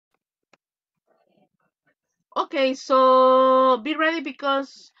Okay, so be ready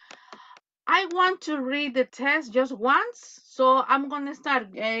because I want to read the test just once. So I'm going to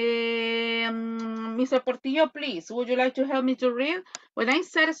start. Mr. Portillo, please, would you like to help me to read? When I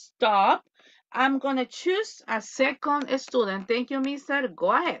said stop, I'm going to choose a second student. Thank you, mister.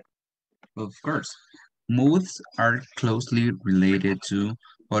 Go ahead. Of course, moths are closely related to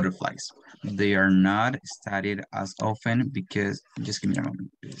butterflies. They are not studied as often because, just give me a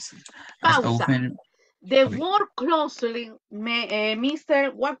moment, please. As Pausa. often, The okay, word closely,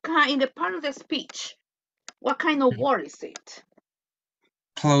 mister, what kind, in the part of the speech, what kind of word is it?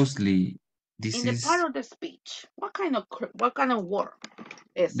 closely, this In the part is, of the speech, what kind of word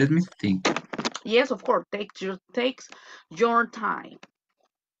is let it? me think. Yes, of course, takes your time.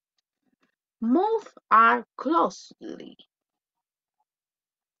 Move are closely.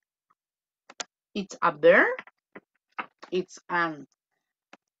 It's a verb, it's an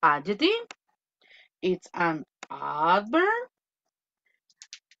adjective, it's an adverb,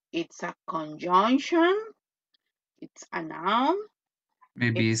 it's a conjunction, it's a noun,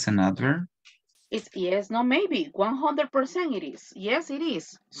 Maybe it's it's an adverb. it's yes, no, maybe 100% it is. Yes, it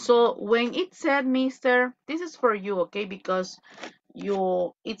is. So when it said, Mister, this is for you, okay? Because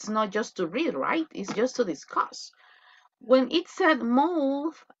it's not just to read, right? It's just to discuss. When it said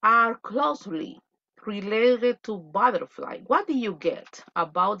moths are closely related to butterfly, what do you get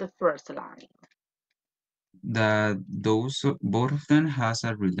about the first line? That those both of them has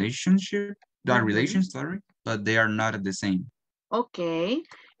a relationship, that relation, Mm-hmm. sorry, but they are not the same. Okay,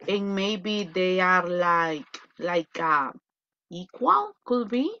 and maybe they are like equal, could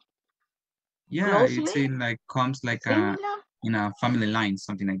be Yeah, it's closely in like comes like a similar. in a family line,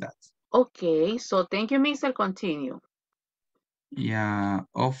 something like that. Okay, so thank you, Mister. Continue. Yeah,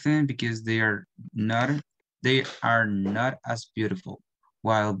 often because they are not as beautiful,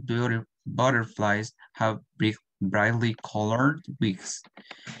 while butterflies have big, brightly colored wings.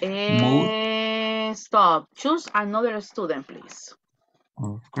 Most, And stop. Choose another student, please.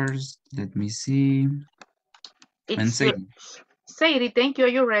 of course, let me see. And It's say, your Sadie. Thank you. Are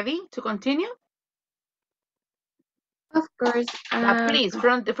you ready to continue? Of course, Please,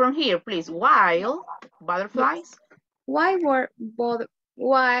 from here, please. While yes. butterflies, Why were both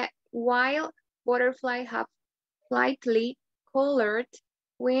why while butterflies have slightly colored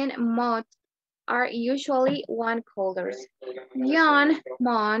when moths are usually one colors. Young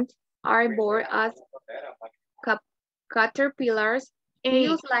moths are born as cap- caterpillars, hey,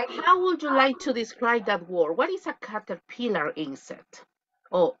 use like how would you like to describe that word? What is a caterpillar insect?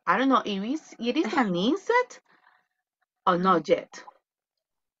 Oh, I don't know. It is an insect or not yet?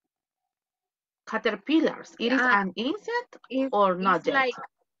 Caterpillars. It is uh, an insect or is not yet? like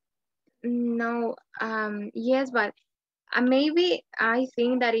no yes, but maybe I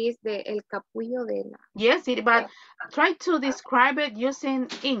think that is the el capullo de la. Yes, but try to describe it using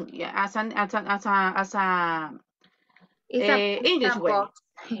yeah, It's a English way. box.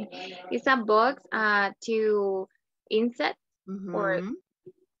 It's a box to insect or Hmm.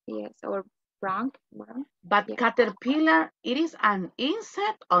 yes or bronc. But Yeah. caterpillar, it is an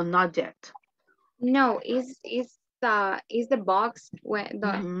insect or not yet? No, is the box when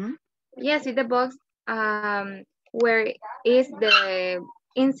the Hmm. yes, it's the box where is the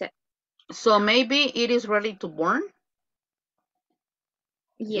insect. So maybe it is ready to born.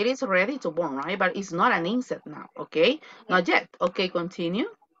 It Yes. is ready to born, right? But it's not an insect now, okay? Yes. Not yet. Okay, continue.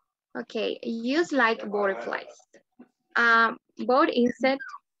 Okay. Use like butterflies. Both insects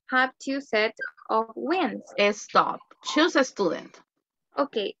have two sets of wings. Stop. Choose a student.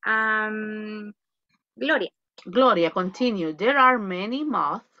 Okay. Gloria. Gloria, continue. There are many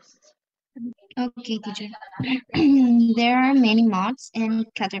moths. Okay, teacher. There are many moths and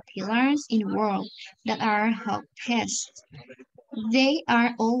caterpillars in the world that are help pests. They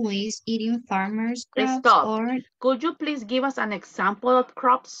are always eating farmers' crops Stop. or Could you please give us an example of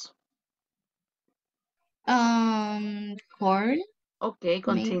crops? corn, Okay, maybe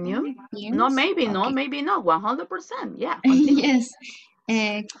continue. No, beans. maybe no, Okay. maybe not. 100%. Yeah, continue. Yes,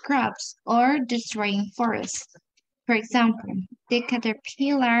 crops or destroying forests. For example, the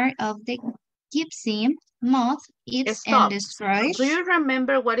caterpillar of the gypsy moth eats and Stop. Do destroys. you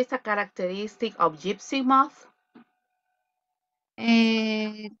remember what is a characteristic of gypsy moth?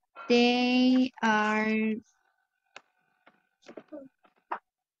 Uh, they are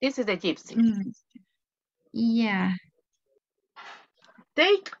This is the gypsy. mm, yeah.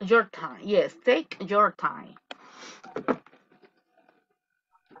 Take your time. Yes, take your time.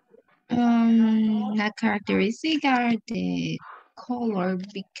 A characteristic are the color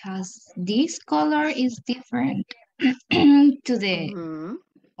because this color is different to the Mm-hmm.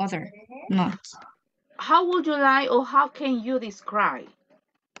 other moths. how would you like or how can you describe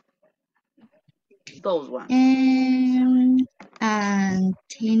those ones?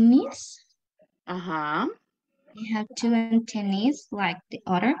 Antennas. Uh-huh. We have two antennas like the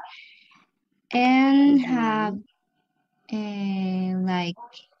other, and have like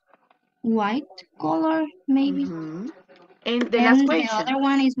white color maybe, And the last and the question. other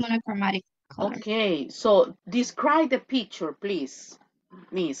one is monochromatic color. Okay, so describe the picture, please,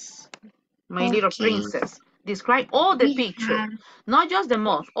 Miss, my little Okay, princess. Describe all the we picture, have not just the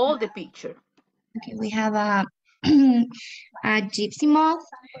moth, all the picture. we have a a gypsy moth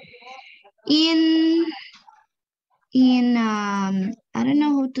in I don't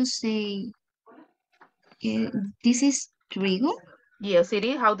know how to say. This is trigo. Yes, it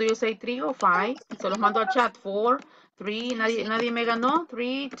is. How do you say trigo? 5. Se los mando al chat. 4, 3. Nadie me ganó.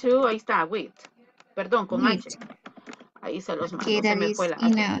 3, 2. Ahí está. With. Perdón, con Wheat. H. Ahí se los Okay, mando. Se that me fue is la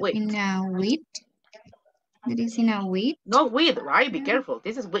H. With. in a wheat. That is in a wheat. Not with, right? Be careful.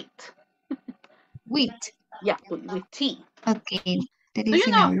 This is with. Wheat. Yeah, with T. Okay, that Do is you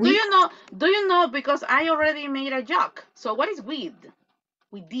in a know? Do wheat. you know? Do you know? Because I already made a joke. So what is with?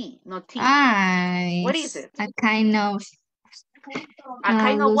 With D, not T. What is It's it? a kind of A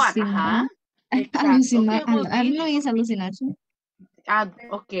kind of what? hallucina, Exact. Okay, I good. don't know, it's hallucination.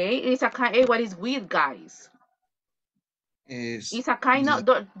 Okay, it's a kind. What is with, guys? Is It's a kind the of.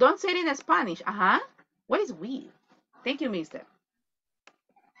 Don't say it in Spanish. What is with? Thank you, Mister.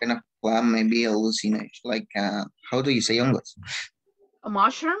 kind of plant maybe hallucination, like how do you say hongos?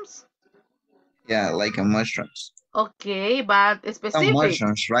 Mushrooms. Yeah, like a mushrooms. Okay, but Some specific.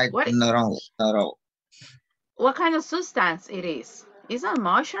 mushrooms, right? What? Not all, not all. What kind of substance it is? It's a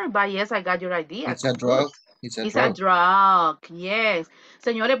mushroom, but yes, I got your idea. It's a Good. drug. It's a It's a drug. drug, yes.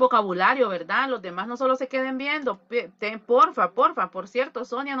 Señores, vocabulario, ¿verdad? Los demás no solo se queden viendo. Porfa, porfa. Por cierto,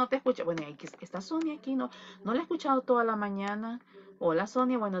 Sonia no te escucha. Bueno, aquí está Sonia aquí, no la he escuchado toda la mañana. Hola,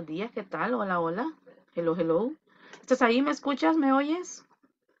 Sonia, buenos días, ¿qué tal? Hola, hola. Hello, hello. ¿Estás ahí? ¿Me escuchas? ¿Me oyes?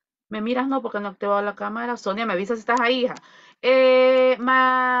 ¿Me miras? No, porque no he activado la cámara. Sonia, me avisas si estás ahí, hija.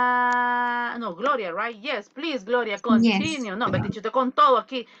 No, Gloria, right? Yes, please, Gloria, Yes. continue. No, me dicho con todo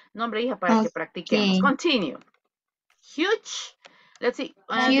aquí. Nombre, hija, para que practiquemos. Okay. Continue. Huge. Let's see.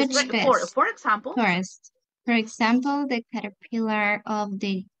 Huge test. For example. First, for example, the caterpillar of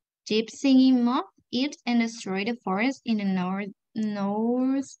the gypsy moth eats and destroys the forest in the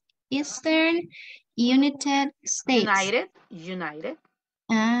northeastern United States. United.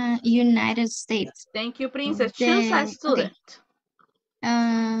 United States. Thank you, Princess. Choose a Okay. student.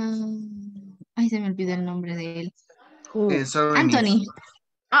 Ay, se me olvidó el nombre de él. Who? Sorry, Anthony. miss.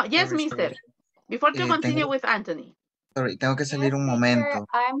 Oh, yes, Sorry, mister. sorry. Before you continue Tengo, with Anthony. sorry, tengo que salir Yes, un teacher, momento.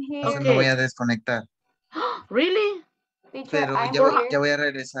 I'm Entonces here. me voy a Okay. desconectar. Really? Teacher, Pero I'm For here. ya voy a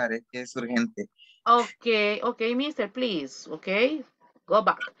regresar, es que es urgente. Okay, mister, please. Okay. Go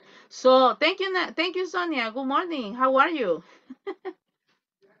back. So, thank you, Sonia. Good morning. How are you?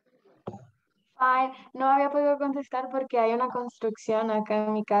 Fine. No había podido contestar porque hay una construcción acá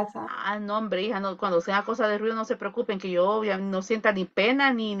en mi casa. No, hombre, hija, no, cuando sea cosa de ruido no se preocupen, que yo no sienta ni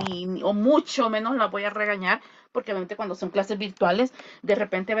pena o mucho menos la voy a regañar, porque obviamente cuando son clases virtuales, de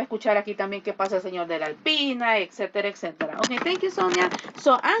repente va a escuchar aquí también qué pasa el señor de la Alpina, etcétera, etcétera. Okay, thank you, Sonia.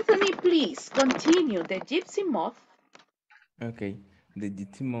 So, Anthony, please continue. The gypsy moth. Okay, the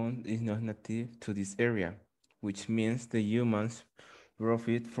Digimon is not native to this area, which means the humans brought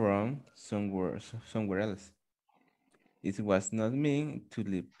it from somewhere else. It was not meant to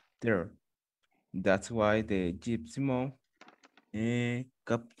live there. That's why the Gypsymon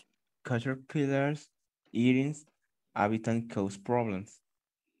caterpillars eating habitat cause problems.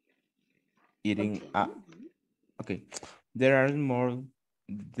 Eating okay, there are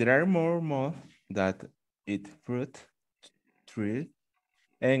more moths that eat fruit, trees,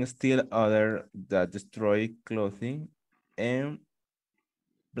 and still other that destroy clothing and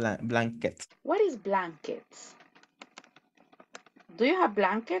blankets. What is blankets? Do you have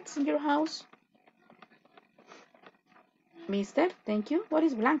blankets in your house? Mister, thank you. What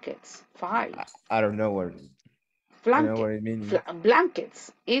is blankets? 5. I don't know what I know what it means.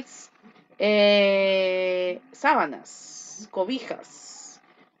 Blankets. It's sábanas, cobijas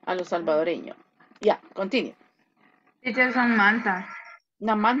a los salvadoreños. Yeah, continue. Teacher, son mantas.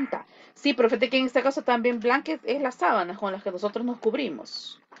 Una manta. Sí, pero fíjate que en este caso también blankets es las sábanas con las que nosotros nos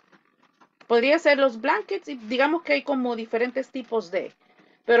cubrimos. Podría ser los blankets y digamos que hay como diferentes tipos de,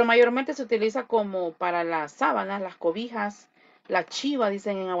 pero mayormente se utiliza como para las sábanas, las cobijas, la chiva,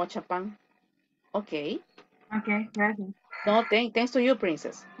 dicen en Aguachapán. Okay. Okay, gracias. No, thanks to you,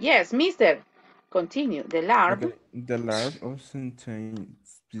 princess. Yes, mister. Continue. The larva. Okay, the larvae of certain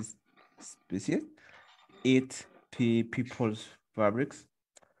species eat people's fabrics.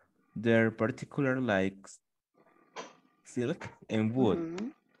 They're particular like silk and wood.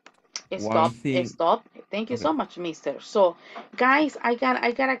 Mhm. One Stop, thing, stop. Thank you okay. so much, mister. So, guys, I got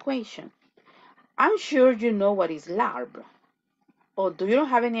a question. I'm sure you know what is LARB. Or do you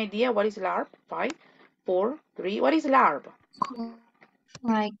have any idea what is LARB? Five, four, three. What is LARB?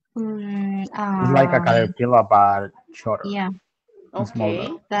 Like, It's like a caterpillar, but shorter yeah, and Okay,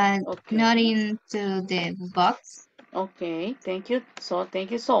 smaller. but not okay, into the box. okay. Thank you. So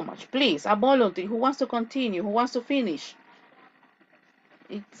thank you so much. Please, a volunteer who wants to continue, who wants to finish.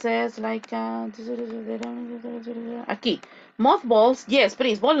 It says like aquí. Mothballs. Yes,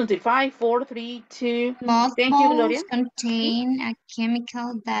 please. Volunteer. Five, four, three, two. Thank you, Gloria. Mothballs contain a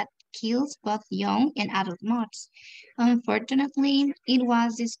chemical that kills both young and adult moths. Unfortunately, it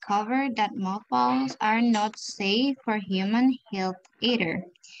was discovered that mothballs are not safe for human health either.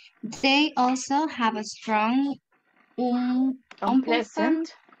 They also have a strong, unpleasant,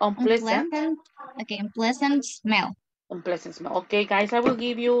 Unpleasant. Unpleasant. unpleasant, unpleasant smell. Unpleasant smell. Okay, guys, I will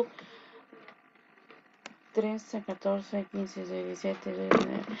give you 13, 14, 15,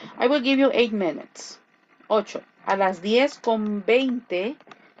 17. I will give you 8 minutes. 8. A las 10:20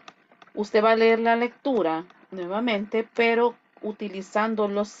 usted va a leer la lectura nuevamente, pero utilizando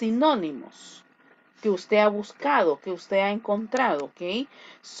los sinónimos que usted ha buscado, que usted ha encontrado, ¿ok?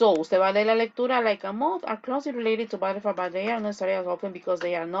 So, usted va a leer la lectura like a moth are closely related to butterfly, but they are not studied as often because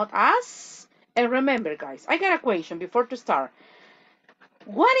they are not as... And remember, guys, I got a question before to start.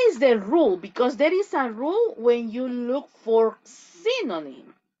 What is the rule? Because there is a rule when you look for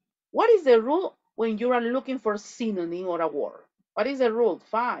synonym. What is the rule when you are looking for synonym or a word? What is the rule?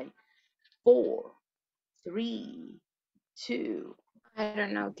 Five, four, three, two. I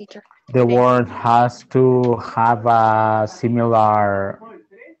don't know, teacher. The word has to have a similar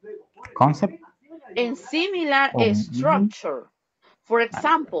concept. And similar Mhm. structure. For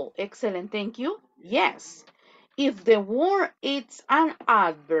example, excellent, thank you. Yes, if the word is an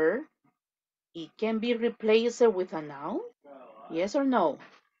adverb, it can be replaced with a noun. Yes or no?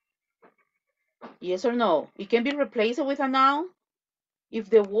 Yes or no? It can be replaced with a noun. If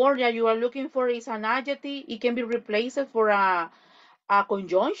the word that you are looking for is an adjective, it can be replaced for a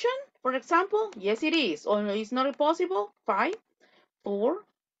conjunction, for example. Yes, it is. Or it's not possible. Five, four,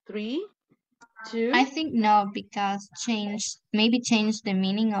 three, I two. think no, because change the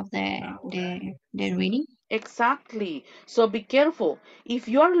meaning of the reading. Exactly. So be careful. If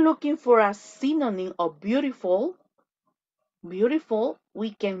you are looking for a synonym of beautiful, beautiful,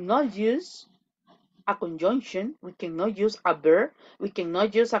 we cannot use a conjunction, we cannot use a verb, we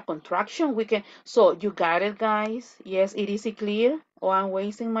cannot use a contraction, we can... So you got it, guys? Yes, it is clear? Or I'm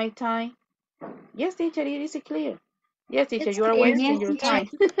wasting my time? Yes, teacher, it is clear. Yes, teacher, It's you are clear. Yes, wasting your Yes, teacher. time.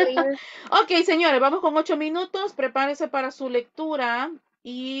 it's clear. Ok, señores, vamos con 8 minutos. Prepárense para su lectura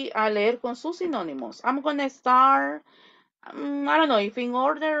y a leer con sus sinónimos. I'm gonna start, I don't know if in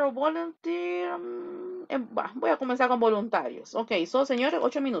order or volunteer. Voy a comenzar con voluntarios. Ok, so, señores,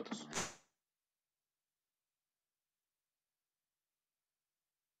 8 minutos.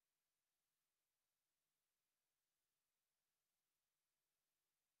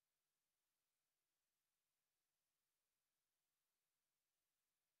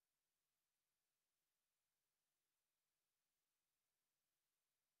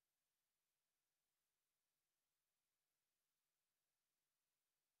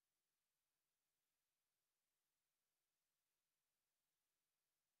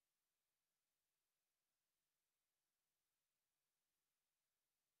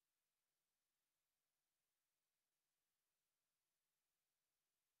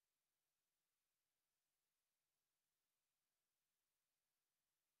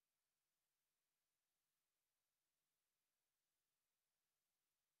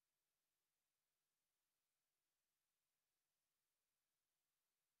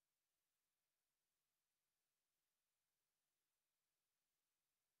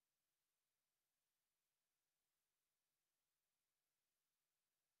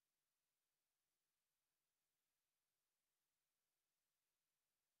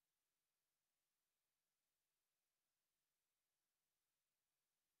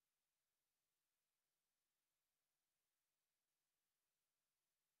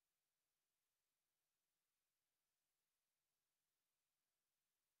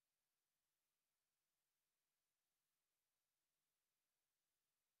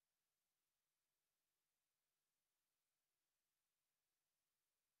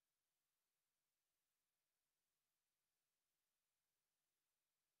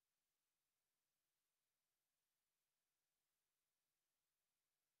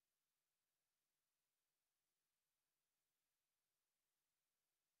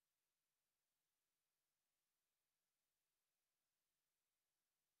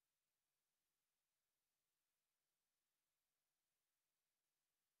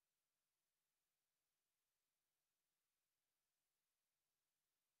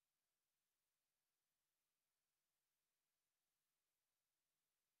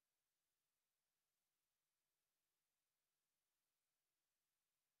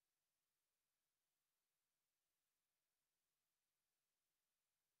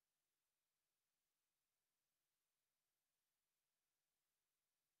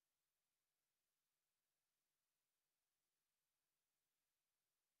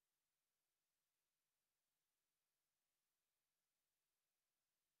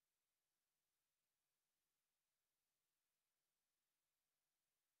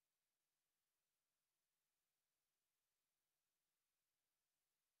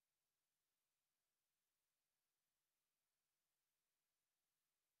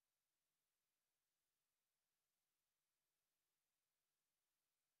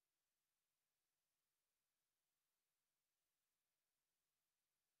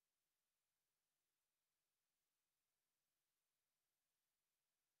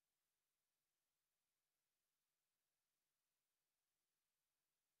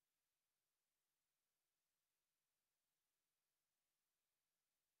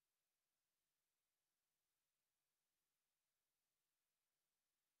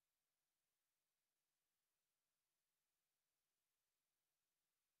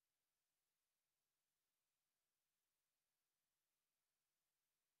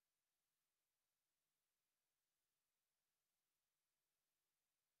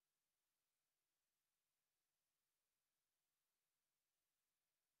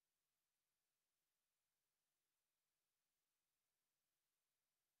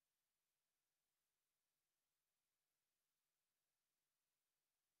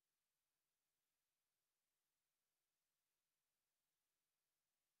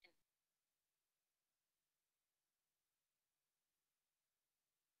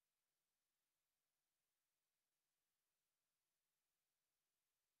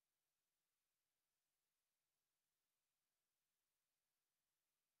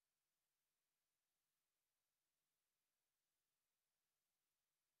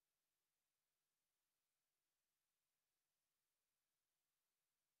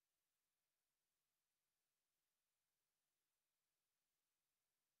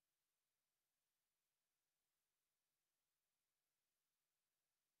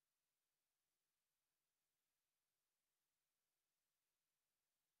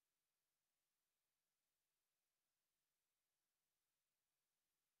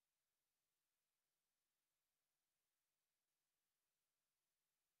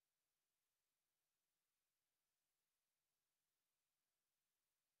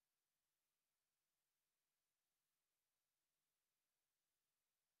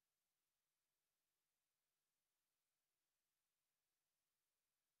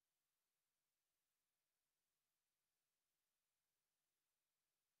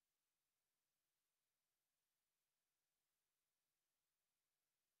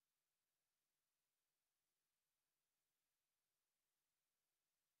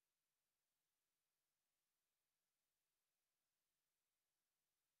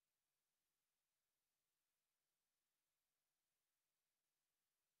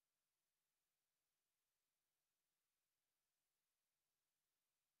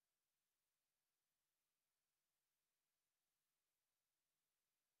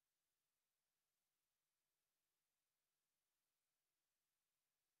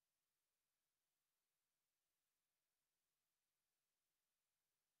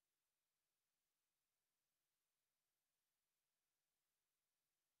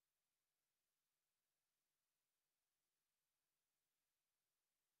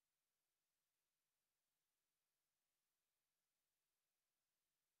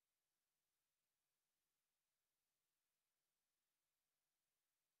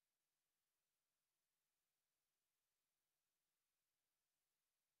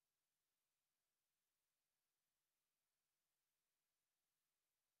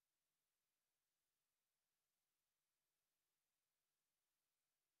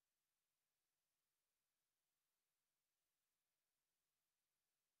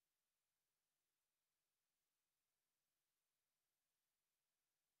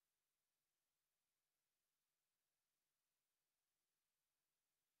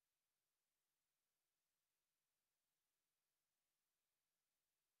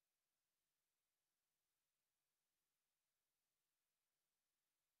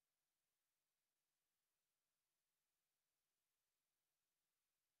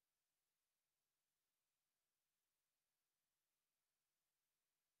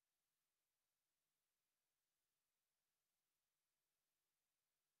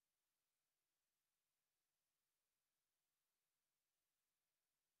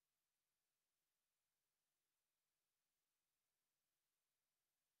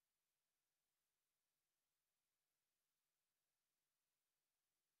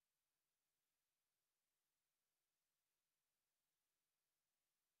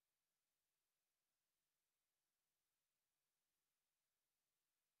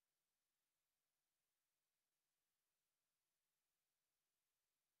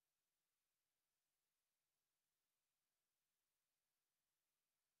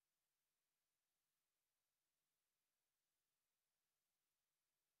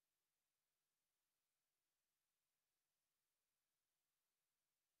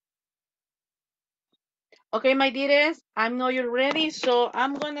 Okay, my dears, I know you're ready, so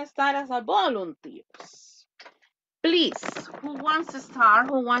I'm gonna start as a volunteers. Please, who wants to start?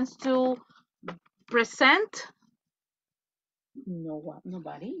 Who wants to present? No one,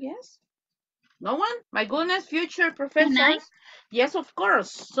 nobody, yes? No one? My goodness, future Can I? professors? Yes, of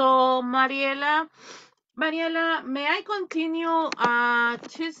course. So, Mariela, may I continue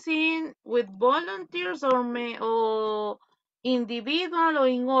choosing with volunteers or individual or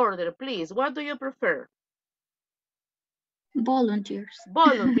in order, please? What do you prefer? Volunteers.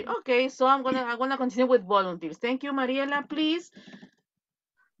 Volunteer. Okay, so I'm gonna continue with volunteers. Thank you, Mariela. Please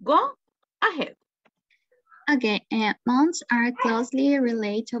go ahead. Okay, moths are closely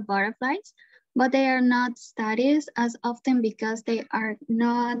related to butterflies, but they are not studied as often because they are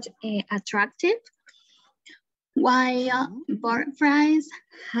not attractive. While butterflies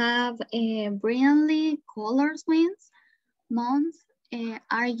have brilliantly colored wings, moths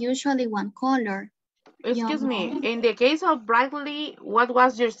are usually one color. Excuse Young me. moths, In the case of brightly, what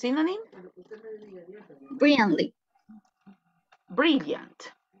was your synonym? brilliantly,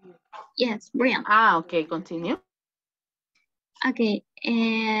 Brilliant. yes, brilliant. Ah, okay. Continue. Okay,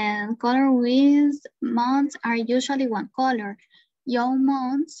 and color wings moths are usually one color. Young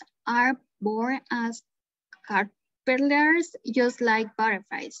moths are born as caterpillars, just like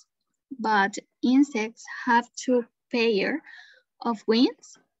butterflies, but insects have two pair of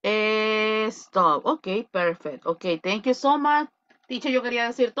wings. Stop. Okay, perfect. Okay, thank you so much. Teacher, yo quería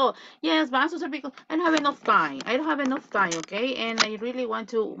decir todo. Yes, but I'm so sorry because I don't have enough time. I don't have enough time, okay? And I really want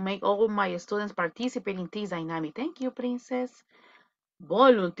to make all my students participate in this dynamic. Thank you, Princess.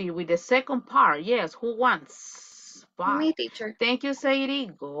 Volunteer with the second part. Yes, who wants? Me, Five. teacher. Thank you, Sadie.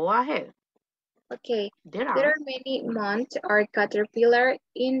 Go ahead. Okay. There There are. are many moths or caterpillar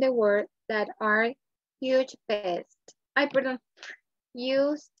in the world that are huge pests. Pardon,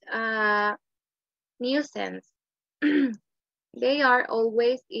 used nuisance. They are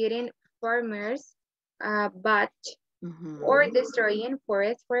always eating farmers, but or Mhm. destroying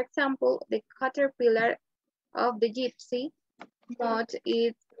forests. For example, the caterpillar of the gypsy moth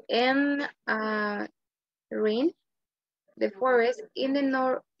is in the forest in the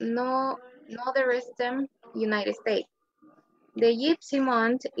northern United States. The gypsy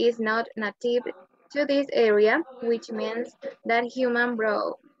moth is not native to this area, which means that human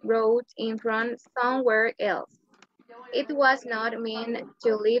brought in from somewhere else. It was not meant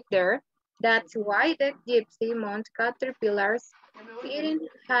to live there. That's why the gypsy moth caterpillars eating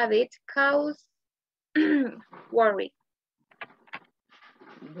habit cause worry.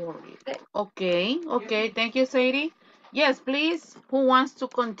 Worried. Okay, okay. Thank you, Sadie. Yes, please. Who wants to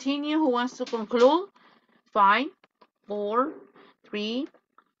continue? Who wants to conclude? Five, four, three,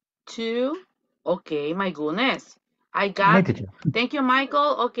 two. Okay, my goodness. I Me, got. teacher. Thank you,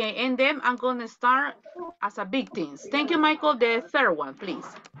 Michael. Okay, and then I'm gonna start as a big things. Thank you, Michael. The third one,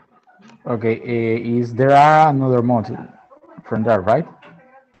 please. Okay, is there another mod from there, right?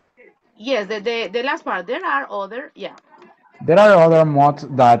 Yes, the last part. There are other. Yeah. There are other moths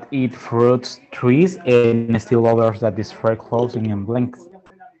that eat fruits, trees, and still others that destroy clothing and blankets.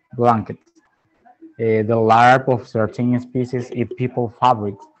 The larvae of certain species eat people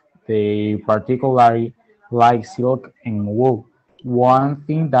fabrics. They particularly like silk and wool. One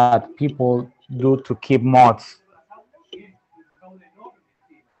thing that people do to keep moths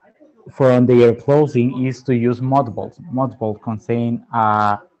from their clothing is to use mothballs. Mothballs contain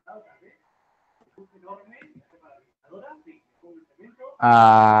a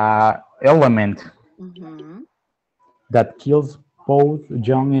element Mm-hmm. that kills both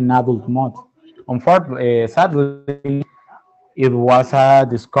young and adult moths. Unfortunately, sadly, it was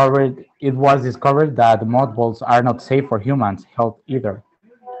discovered that mothballs are not safe for humans' health either.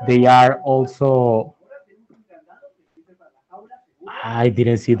 They are also I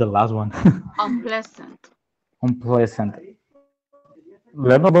didn't see the last one. Unpleasant. Unpleasant.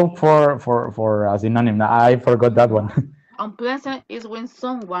 Let me look for a synonym. I forgot that one. Unpleasant is when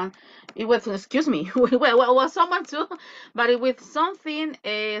someone, it was, excuse me, well, someone too, but it with something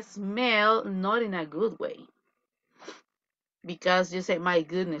smell not in a good way. Because you say, my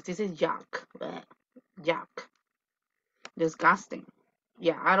goodness, this is yuck. Bleh, yuck. Disgusting.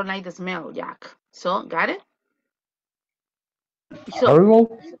 Yeah, I don't like the smell, yuck. So, got it? So,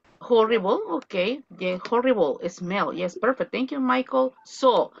 Horrible. horrible, okay. Yeah, horrible smell. Yes, perfect. Thank you, Michael.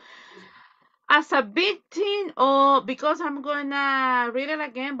 So, as a big thing, oh, because I'm gonna read it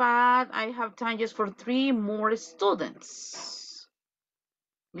again, but I have time just for three more students.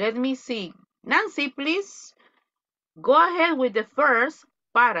 Let me see. Nancy, please go ahead with the first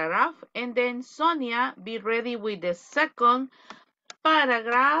paragraph, and then Sonia, be ready with the second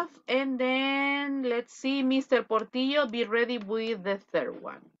paragraph, and then let's see, Mr. Portillo, be ready with the third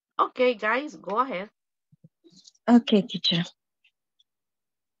one. Okay, guys, go ahead. Okay, teacher.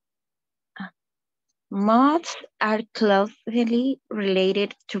 Moths are closely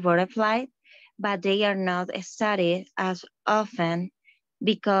related to butterflies, but they are not studied as often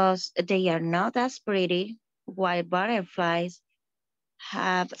because they are not as pretty, while butterflies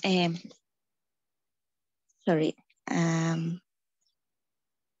have, sorry, um,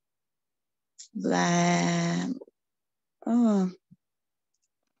 blah, oh,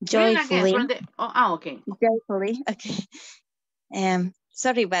 Read it again joyfully, from the, okay. joyfully, okay.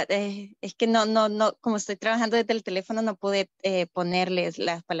 Sorry, but es que no, como estoy trabajando desde el teléfono, no pude ponerles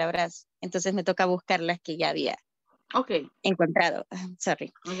las palabras, entonces me toca buscar las que ya había Okay, encontrado.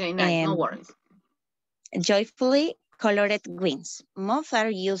 Sorry. okay, nice, no worries. Joyfully colored wings. Moths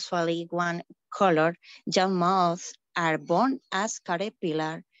are usually one color. Young moths are born as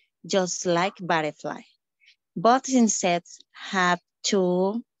caterpillar, just like butterfly. Both insects have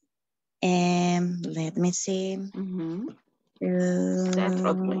two, let me see, Set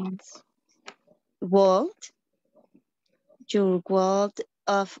of wings. walled, your walled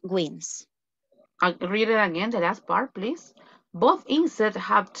of wings. Read it again, the last part, please. Both insects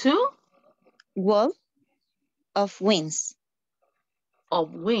have two Wall of wings.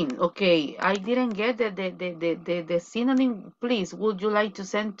 of wing. Okay, I didn't get the synonym. Please, would you like to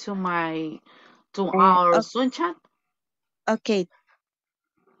send to our Zoom chat? Okay.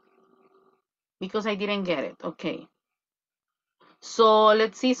 Because I didn't get it. Okay. So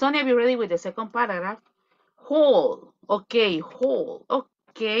let's see, Sonia, be ready with the second paragraph. Whole. Okay, whole.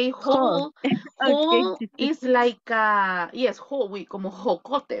 Okay, Whole. whole. Okay. Whole is like yes, whole. We como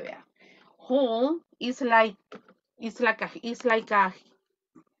jocote, vea. Whole is like a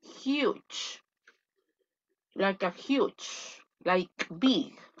huge, like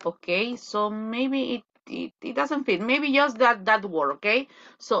big. Okay, so maybe it doesn't fit. Maybe just that word. Okay.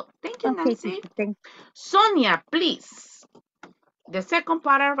 So thank you, Okay, Nancy. thank Sonia, please. The second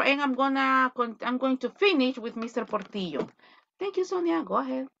paragraph, and I'm going to finish with Mr. Portillo. Thank you, Sonia. Go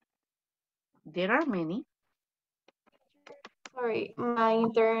ahead. There are many. Sorry, my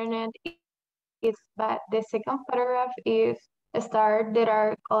internet is bad. The second paragraph is start. There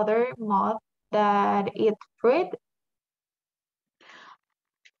are other moths that eat fruit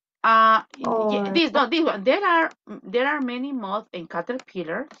or This one. There are many moths and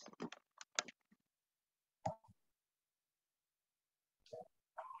caterpillars.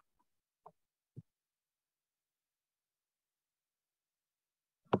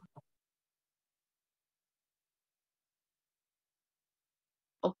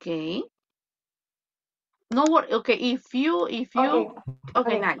 Okay. No worry. Okay, if okay, you okay,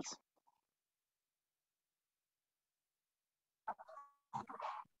 okay. nice.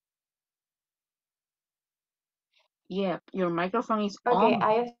 Yep, your microphone is Okay, on.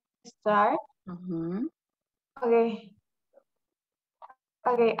 I start. Okay,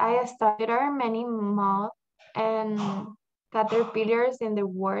 okay, I start. There are many moths and caterpillars in the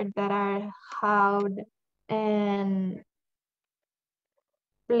world that are hard and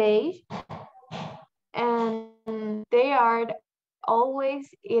play, and they are always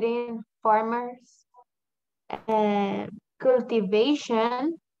eating farmers and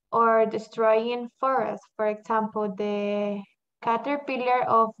cultivation or destroying forests. For example, the caterpillar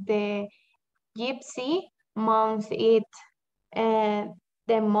of the gypsy moms it and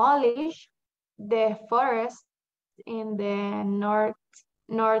demolish the forest in the north,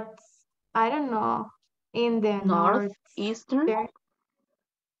 I don't know, in the Northeastern.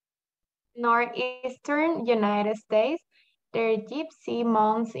 northeastern United States. They're gypsy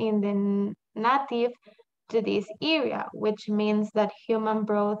moms in the native to this area, which means that human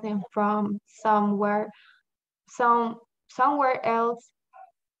brought them from somewhere else.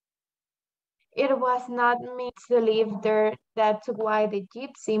 It was not meant to live there. That's why the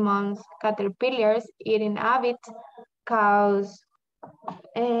gypsy moms caterpillars eating habit cause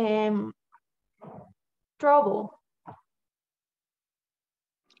um, trouble.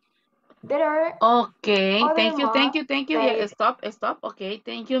 There are Okay, other thank you, thank moths you, thank you. that Yeah, eat. stop. Okay,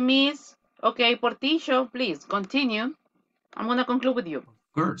 thank you, Miss. Okay, Portillo, please continue. I'm gonna conclude with you.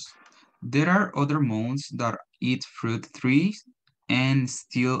 Of course. There are other moths that eat fruit trees and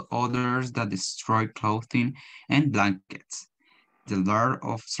still others that destroy clothing and blankets. The larvae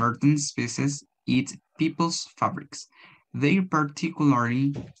of certain species eat people's fabrics. They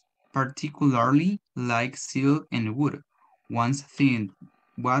particularly like silk and wood. One thing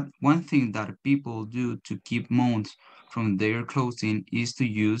that people do to keep moths from their clothing is to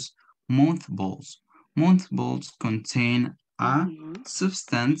use mothballs. Mothballs contain a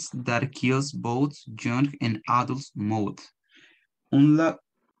substance that kills both young and adult moths. Unluck-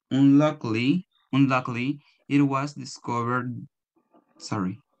 unluckily, it was discovered,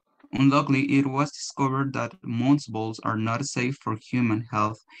 sorry, unluckily, it was discovered that moth balls are not safe for human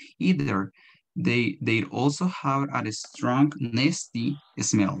health either. They also have a strong, nasty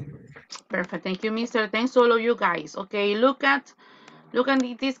smell. Perfect. Thank you, Mister. Thanks to all of you guys. Okay, look at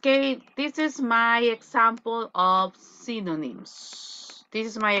this case. This is my example of synonyms. This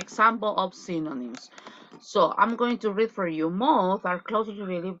is my example of synonyms. So I'm going to read for you. Moths are closely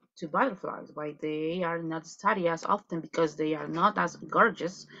related to butterflies, but they are not studied as often because they are not as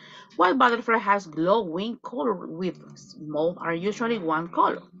gorgeous. While butterfly has glowing color wings, moths are usually one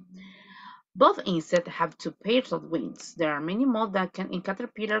color. Both insects have two pairs of wings. There are many moths that can in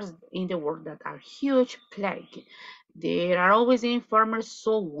caterpillars in the world that are huge plague. They are always in farmers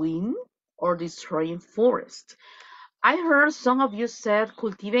sowing or destroying forests. I heard some of you said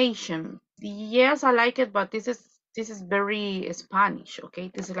cultivation. Yes, I like it, but this is very Spanish,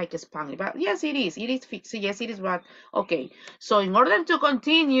 okay? This is like Spanish, but yes, it is. It is fixed. Yes, it is. But okay. So in order to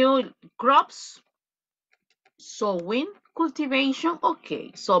continue, crops, sowing, cultivation.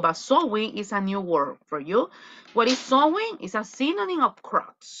 Okay. So, but sowing is a new word for you. What is sowing? Is a synonym of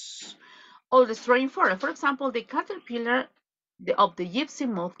crops or destroying forest. For example, the caterpillar of the gypsy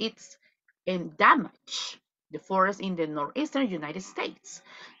moth eats and damage the forest in the northeastern United States.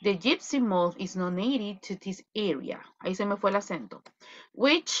 The gypsy moth is not native to this area. Ahí se me fue el acento.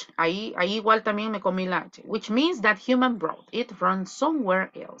 Which, ahí igual también me comí la H. Which means that human brought it from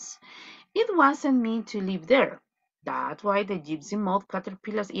somewhere else. It wasn't meant to live there. That's why the gypsy moth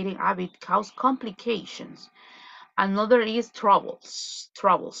caterpillar's eating habit caused complications. Another is troubles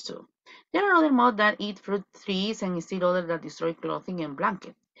too. There are other moths that eat fruit trees and still others that destroy clothing and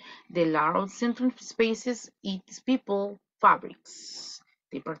blankets. The large central species eats people fabrics.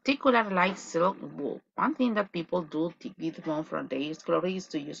 They particularly like silk wool. One thing that people do to get one from their clothing is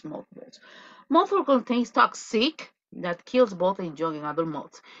to use mothballs. Mothball contains toxic that kills both young and adult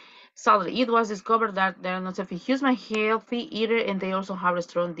moths. Sadly, it was discovered that they are not human healthy either and they also have a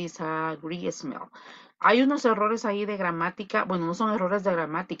strong disagree smell. Hay unos errores ahí de gramática, bueno, no son errores de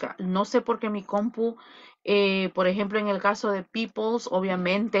gramática. No sé por qué mi compu, por ejemplo, en el caso de peoples,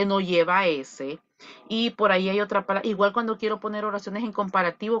 obviamente no lleva ese. Y por ahí hay otra palabra, igual cuando quiero poner oraciones en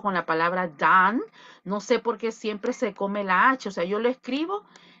comparativo con la palabra dan, no sé por qué siempre se come la H, o sea, yo lo escribo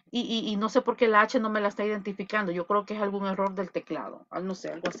y no sé por qué la H no me la está identificando. Yo creo que es algún error del teclado. No sé,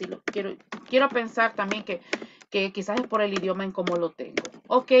 algo así. Quiero pensar también que quizás es por el idioma en cómo lo tengo.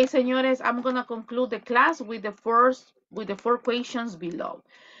 Okay, señores, I'm going to conclude the class with the four questions below.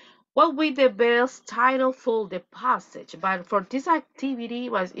 What will the best title for the passage? But for this activity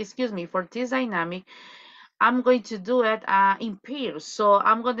for this dynamic, I'm going to do it in pairs. So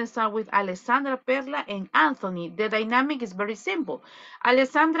I'm going to start with Alessandra, Perla, and Anthony. The dynamic is very simple.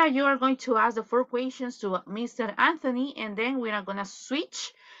 Alessandra, you are going to ask the four questions to Mr. Anthony, and then we are going to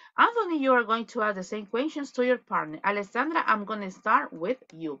switch. Anthony, you are going to ask the same questions to your partner. Alessandra, I'm going to start with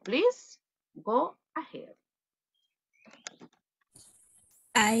you. Please go ahead.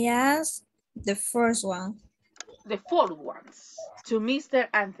 I asked the first one. The four ones to Mr.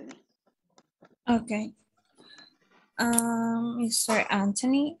 Anthony. Okay. Mr.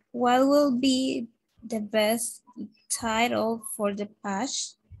 Anthony, what will be the best title for the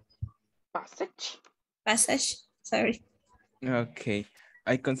passage? Sorry. Okay.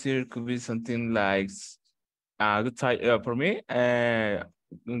 I consider it could be something like a good title for me.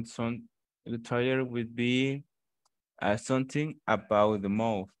 Some good title would be something about the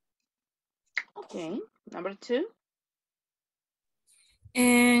mouth. Okay, number two.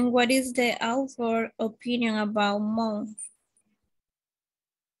 And what is the author opinion about month?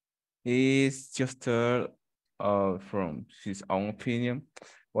 He's just from his own opinion,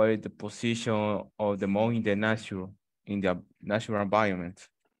 what is the position of the mouth in the natural environment,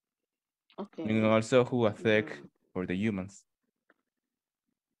 Okay. and also who affect for the humans.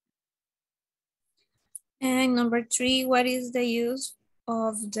 And number three, what is the use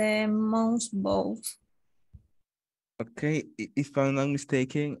of the mouse ball? Okay, if I'm not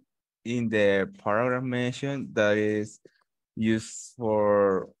mistaken, in the paragraph mentioned that is used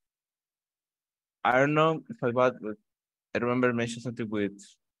for, I don't know if I got, but I remember mentioned something with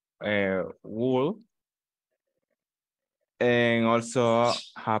wool and also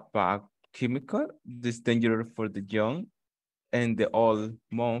have a chemical this dangerous for the young and the old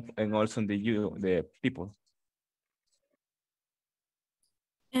month and also the people.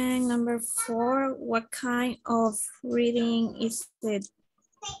 And number four, what kind of reading is it?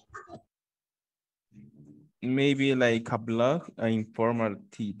 Maybe like a blog, an informal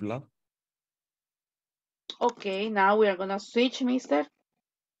tea blog. Okay, now we are gonna switch, mister.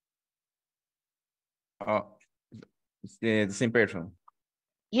 Oh, it's the same person.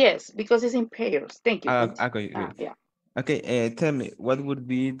 Yes, because it's in pairs. Thank you. Okay, good. Yeah. Okay, tell me, what would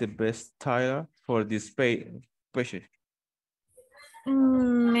be the best style for this page?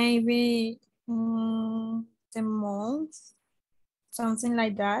 Maybe the month, something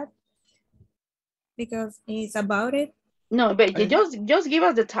like that, because it's about it. No, but you Okay, just give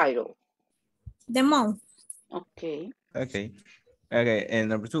us the title. The month. Okay. okay, okay. And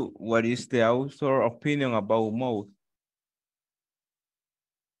number two, what is the author opinion about mode?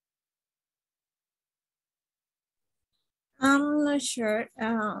 I'm not sure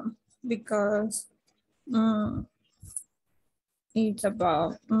because um, it's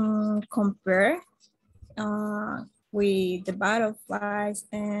about compare with the butterflies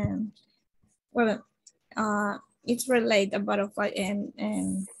and well it's relate the butterfly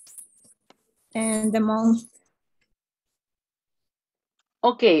and the month.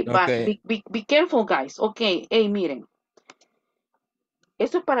 Okay, but Okay, be careful, guys. Okay, hey, miren.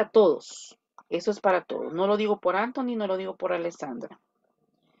 Esto es para todos. Eso es para todos. No lo digo por Anthony, no lo digo por Alessandra.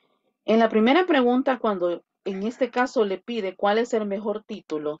 En la primera pregunta, cuando en este caso le pide cuál es el mejor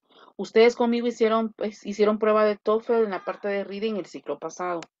título, ustedes conmigo hicieron prueba de TOEFL en la parte de reading el ciclo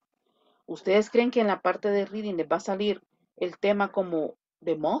pasado. ¿Ustedes creen que en la parte de reading les va a salir el tema como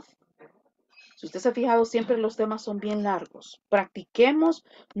de moth? Si usted se ha fijado, siempre los temas son bien largos. Practiquemos,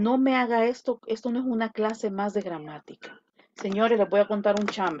 no me haga esto no es una clase más de gramática. Señores, les voy a contar un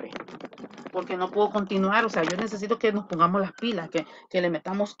chambre, porque no puedo continuar, o sea, yo necesito que nos pongamos las pilas, que le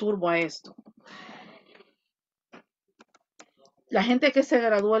metamos turbo a esto. La gente que se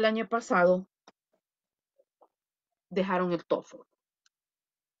graduó el año pasado dejaron el TOEFL.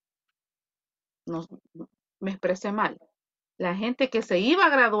 No, me expresé mal. La gente que se iba a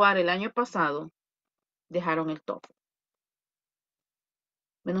graduar el año pasado dejaron el TOEFL.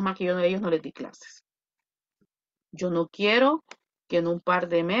 Menos mal que yo a ellos no les di clases. Yo no quiero que en un par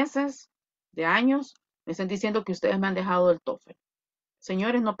de meses, de años, me estén diciendo que ustedes me han dejado el TOEFL.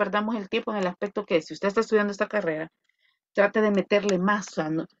 Señores, no perdamos el tiempo en el aspecto que si usted está estudiando esta carrera, trate de meterle más. O sea,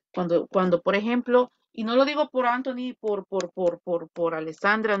 no, cuando, por ejemplo, y no lo digo por Anthony, por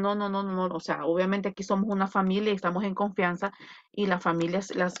Alessandra, no. O sea, obviamente aquí somos una familia y estamos en confianza y las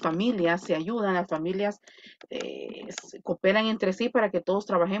familias se ayudan, las familias cooperan entre sí para que todos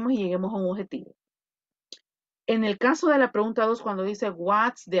trabajemos y lleguemos a un objetivo. En el caso de la pregunta 2, cuando dice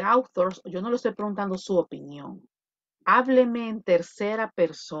what's the authors, yo no le estoy preguntando su opinión. Hábleme en tercera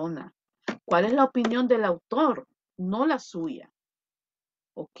persona. ¿Cuál es la opinión del autor? No la suya.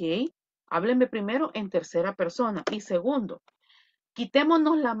 ¿Ok? Hábleme primero en tercera persona. Y segundo,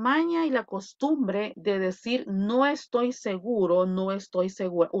 quitémonos la maña y la costumbre de decir no estoy seguro, no estoy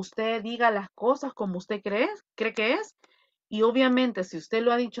segura. Usted diga las cosas como usted cree que es. Y obviamente, si usted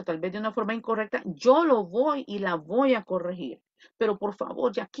lo ha dicho tal vez de una forma incorrecta, yo lo voy y la voy a corregir. Pero por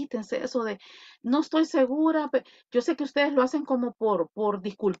favor, ya quítense eso de no estoy segura. Yo sé que ustedes lo hacen como por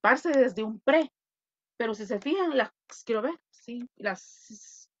disculparse desde un pre, pero si se fijan, quiero ver, sí,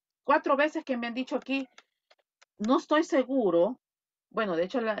 las 4 veces que me han dicho aquí, no estoy seguro. Bueno, de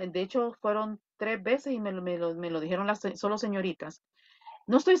hecho fueron 3 veces y me lo dijeron solo señoritas.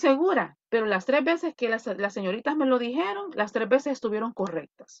 No estoy segura, pero las 3 veces que las señoritas me lo dijeron, las 3 veces estuvieron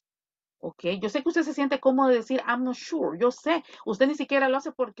correctas. ¿Ok? Yo sé que usted se siente cómodo de decir, I'm not sure. Yo sé, usted ni siquiera lo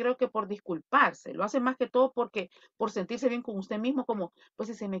hace creo que por disculparse. Lo hace más que todo por sentirse bien con usted mismo, como, pues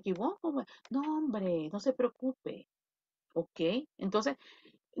si se me equivoco, no, hombre, no se preocupe. ¿Ok? Entonces,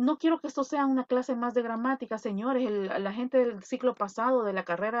 no quiero que esto sea una clase más de gramática, señores. La gente del ciclo pasado, de la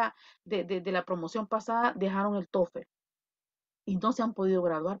carrera, de la promoción pasada, dejaron el TOEFL y no se han podido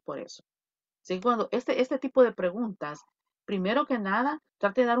graduar por eso. Así que cuando este tipo de preguntas, primero que nada,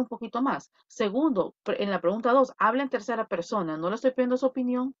 trate de dar un poquito más. Segundo, en la pregunta 2, habla en tercera persona. No le estoy pidiendo su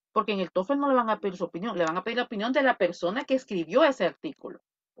opinión, porque en el TOEFL no le van a pedir su opinión, le van a pedir la opinión de la persona que escribió ese artículo.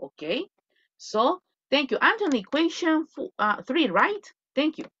 ¿Ok? So, thank you. Anthony, question 3, right?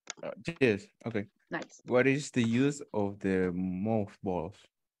 Thank you. yes, okay. Nice. What is the use of the mothballs?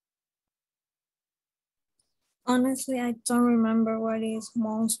 Honestly, I don't remember what is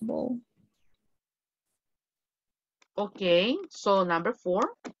mouse ball. Okay, so number 4.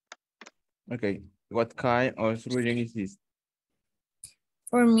 Okay, what kind of reading is this?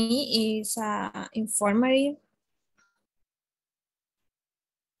 For me, it's informative.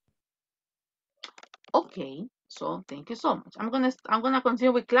 Okay, So thank you so much. I'm gonna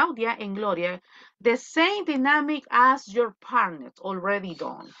continue with Claudia and Gloria. The same dynamic as your partners already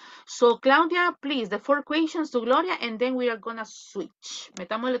done. So Claudia, please, the 4 questions to Gloria, and then we are gonna switch.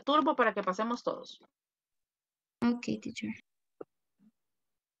 Metámosle turbo para que pasemos todos. Okay, teacher.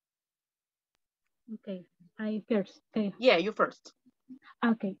 Okay, I first. Okay. Yeah, you first.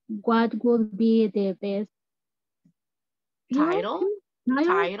 Okay. What would be the best Title.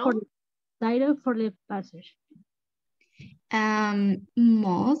 for the passage?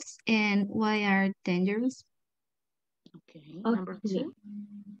 Moths and why are dangerous? Okay, number 2.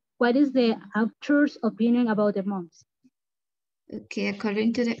 What is the author's opinion about the months? Okay,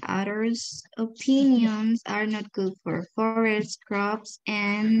 according to the authors, opinions are not good for forests, crops,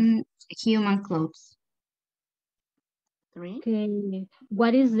 and human clothes. 3. Okay,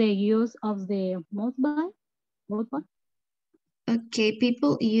 what is the use of the mothball? Okay,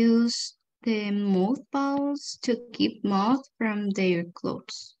 people use the mothballs to keep moth from their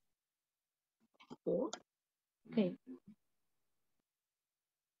clothes. 4. Okay.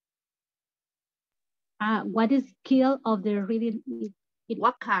 What is skill of the reading?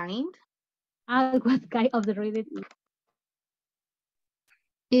 What kind? What kind of the reading?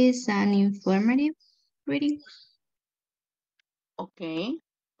 Is an informative reading. Okay.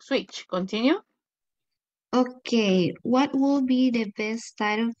 Switch. Continue. Okay, what will be the best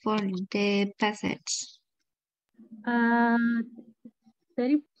title for the passage?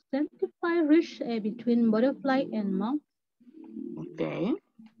 75 reach between butterfly and moth. Okay.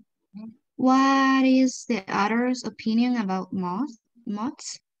 What is the author's opinion about moths?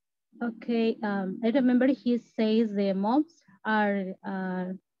 Okay, I remember he says the moths are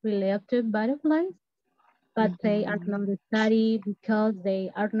related to butterflies, but they are not studied because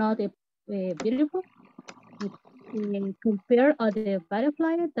they are not beautiful. Compare other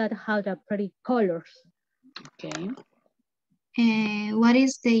butterflies that have the pretty colors. Okay. What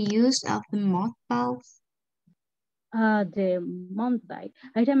is the use of the mothballs? The Mountai.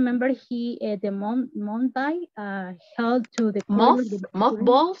 I remember the Mountai held to the color.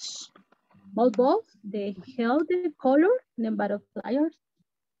 Mothballs. Mothballs. They held the color. The butterflies.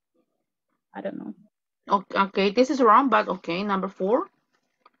 I don't know. Okay, this is wrong, but okay. Number 4.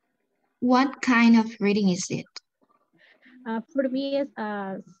 What kind of reading is it? For me, it's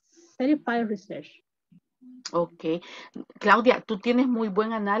certified research. Ok. Claudia, tú tienes muy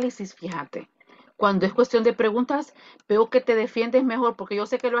buen análisis, fíjate. Cuando es cuestión de preguntas, veo que te defiendes mejor, porque yo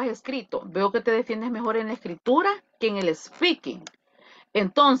sé que lo has escrito. Veo que te defiendes mejor en la escritura que en el speaking.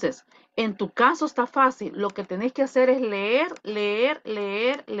 Entonces, en tu caso está fácil. Lo que tenés que hacer es leer, leer,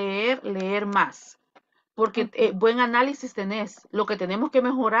 leer, leer, leer más. Porque buen análisis tenés. Lo que tenemos que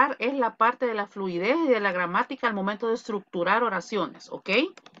mejorar es la parte de la fluidez y de la gramática al momento de estructurar oraciones, ¿ok?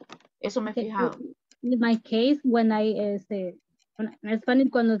 Eso me he fijado. In my case, when I say, en Spanish,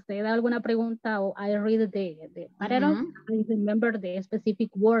 cuando se da alguna pregunta o I read the paragraph, I remember the specific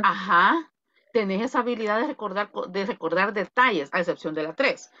word. Ajá. Tenés esa habilidad de recordar detalles, a excepción de la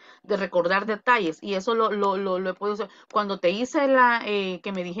 3, de recordar detalles. Y eso lo he podido hacer. Cuando te hice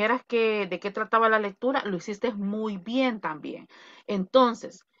que me dijeras de qué trataba la lectura, lo hiciste muy bien también.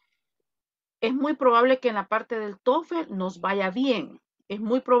 Entonces, es muy probable que en la parte del TOEFL nos vaya bien. Es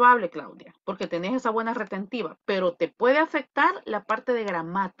muy probable, Claudia, porque tenés esa buena retentiva, pero te puede afectar la parte de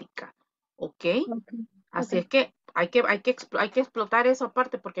gramática, ¿ok? Así es que hay que explotar esa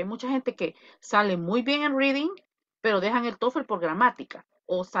parte porque hay mucha gente que sale muy bien en reading, pero dejan el TOEFL por gramática.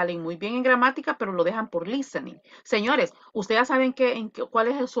 O salen muy bien en gramática, pero lo dejan por listening. Señores, ustedes ya saben cuál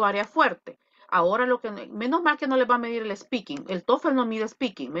es su área fuerte. Ahora menos mal que no les va a medir el speaking. El TOEFL no mide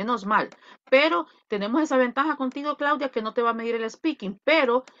speaking, menos mal. Pero tenemos esa ventaja contigo, Claudia, que no te va a medir el speaking.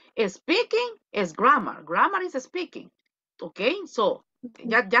 Pero speaking es grammar. Grammar is speaking. ¿Ok? So,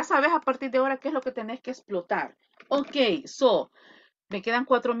 ya sabes a partir de ahora qué es lo que tenés que explotar. Ok, so, me quedan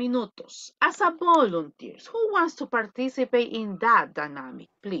 4 minutos. As a volunteer, who wants to participate in that dynamic,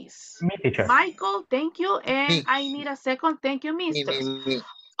 please? Me, teacher. Michael, thank you. And Me. I need a second. Thank you, Mister. Me.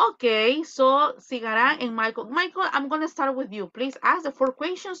 Okay, so Sigara and Michael. Michael, I'm going to start with you. Please ask the 4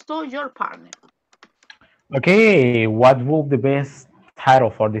 questions to your partner. Okay, what will be the best title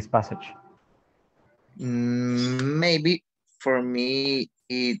for this passage? Maybe for me,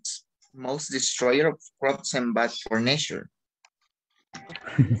 it's most destroyer of crops and bad for nature.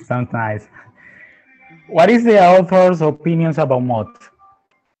 Sounds nice. What is the author's opinions about moths?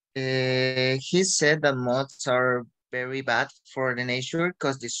 He said that moths are very bad for the nature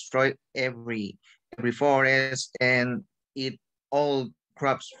because destroy every forest and eat all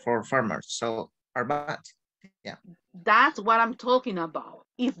crops for farmers. So are bad. Yeah. That's what I'm talking about.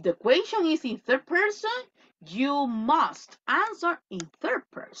 If the question is in third person, You must answer in third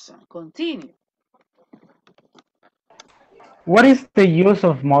person. Continue. What is the use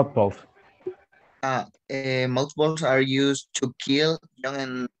of mothballs? Mothballs are used to kill young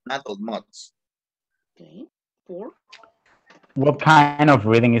and adult moths. Okay. 4. What kind of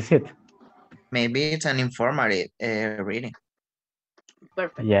reading is it? Maybe it's an informative reading.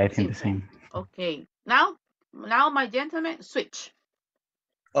 Perfect. Yeah, I think the Simple. same. Okay. Now, my gentlemen, switch.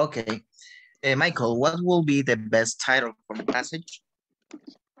 Okay. Michael, what will be the best title for the passage?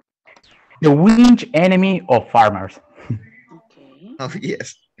 The winged enemy of farmers. Okay. Oh,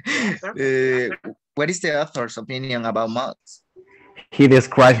 yes. Yeah, perfect. What is the author's opinion about moths? He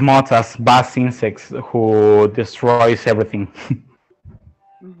describes moths as vast insects who destroys everything.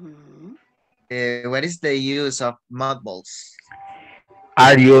 Mm-hmm. What is the use of mothballs?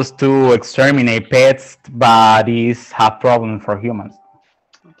 Are used to exterminate pets, but is a problem for humans.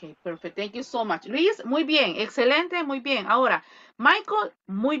 Ok, perfecto. Thank you so much. Luis, muy bien. Excelente, muy bien. Ahora, Michael,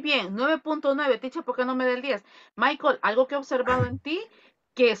 muy bien. 9.9. Teacher, ¿por qué no me da el 10? Michael, algo que he observado en ti,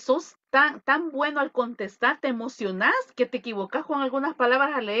 que sos tan bueno al contestar, te emocionás que te equivocas con algunas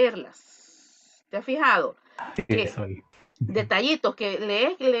palabras al leerlas. ¿Te has fijado? Sí, Que soy. detallitos que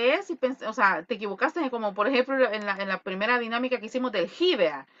lees y o sea, te equivocaste como por ejemplo en la primera dinámica que hicimos del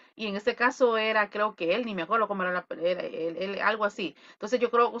Hibea y en este caso era creo que él, ni me acuerdo cómo era algo así. Entonces yo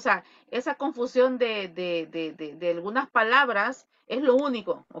creo, o sea, esa confusión de algunas palabras es lo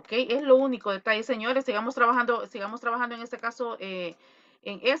único, ¿ok? Es lo único detalle, señores, sigamos trabajando en este caso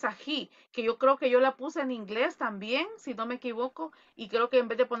en esa he, que yo creo que yo la puse en inglés también, si no me equivoco, y creo que en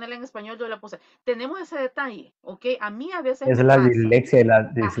vez de ponerla en español yo la puse. Tenemos ese detalle, ¿ok? A mí a veces Es me la pasa. dislexia y la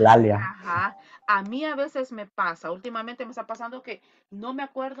dislalia. Ajá, a mí a veces me pasa, últimamente me está pasando que no me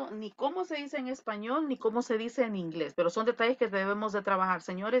acuerdo ni cómo se dice en español ni cómo se dice en inglés, pero son detalles que debemos de trabajar,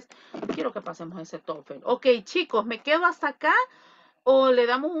 señores. Quiero que pasemos ese TOEFL. Ok, chicos, me quedo hasta acá o le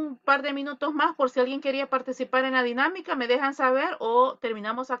damos un par de minutos más por si alguien quería participar en la dinámica, me dejan saber o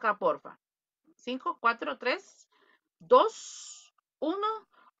terminamos acá, porfa. 5, 4, 3, 2, 1.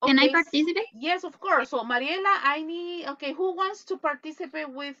 Can I Okay. participate? Yes, of course. So Mariela, I need. Okay, who wants to participate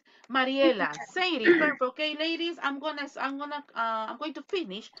with Mariela? Sadie, perfect. Okay, ladies, I'm going to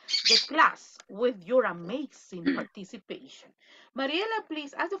finish the class with your amazing participation. Mariela,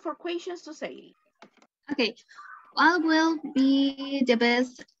 please ask the 4 questions to Sadie. Okay. What will be the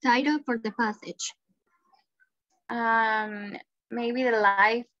best title for the passage? Maybe the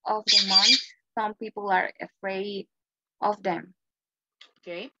life of the month. Some people are afraid of them.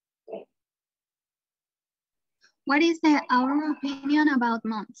 Okay. What is our opinion about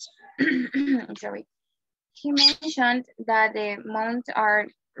months? Sorry. He mentioned that the months are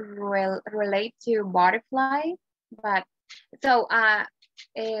related to butterfly, but so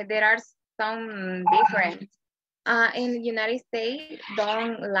there are some different. In the United States,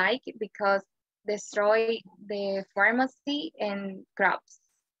 don't like it because destroy the pharmacy and crops.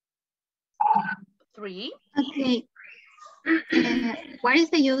 3. Okay. What is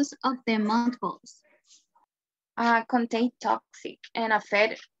the use of the mothballs? Contain toxic and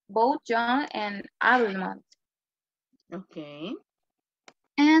affect both young and adult months. Okay.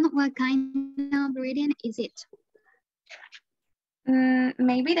 And what kind of reading is it?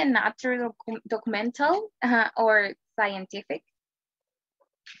 Maybe the natural documental or scientific.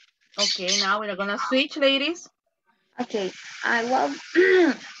 Okay, now we're gonna switch, ladies. Okay, well,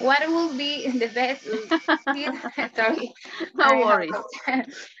 what will be the best? Sorry, No worries.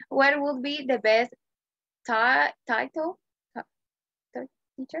 What will be the best title?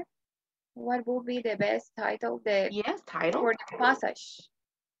 Teacher, what will be the best title? Yes, title. For the passage.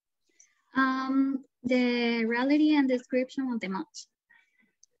 The reality and description of the months.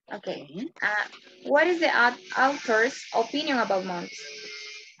 Okay. What is the author's opinion about months?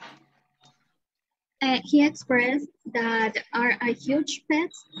 He expressed that are a huge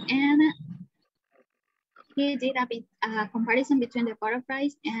pets, and he did a comparison between the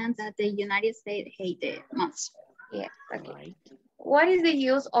butterflies and that the United States hate the moths. Yeah. Okay. Right. What is the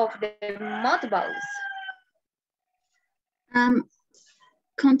use of the mothballs?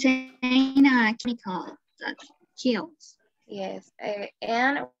 Contain a chemical that kills. Yes.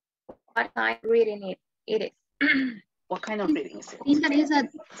 And what kind of reading it is? What kind of reading is it? I think that is a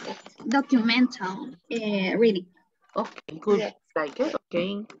documental reading. Okay, good. Yes. Like it.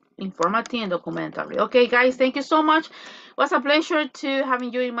 Okay. Informative and documentary. Okay, guys, thank you so much. It was a pleasure to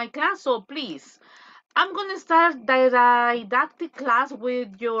having you in my class. So please, I'm gonna start the didactic class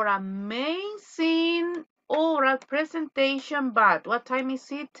with your amazing oral presentation. But what time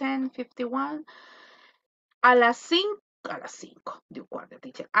is it? 10:51. A las 5 A las 5 de un cuarto,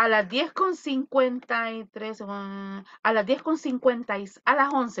 teacher. A las 10:53, a las 10:50, a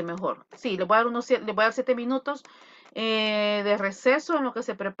las 11 mejor. Sí, le voy a dar, le voy a dar 7 minutos de receso en lo que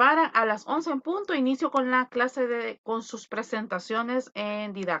se prepara. A las 11 en punto, inicio con la clase con sus presentaciones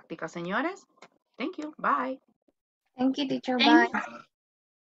en didáctica, señores. Thank you, bye. Thank you, teacher. Bye.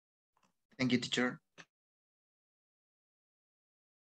 Thank you, teacher.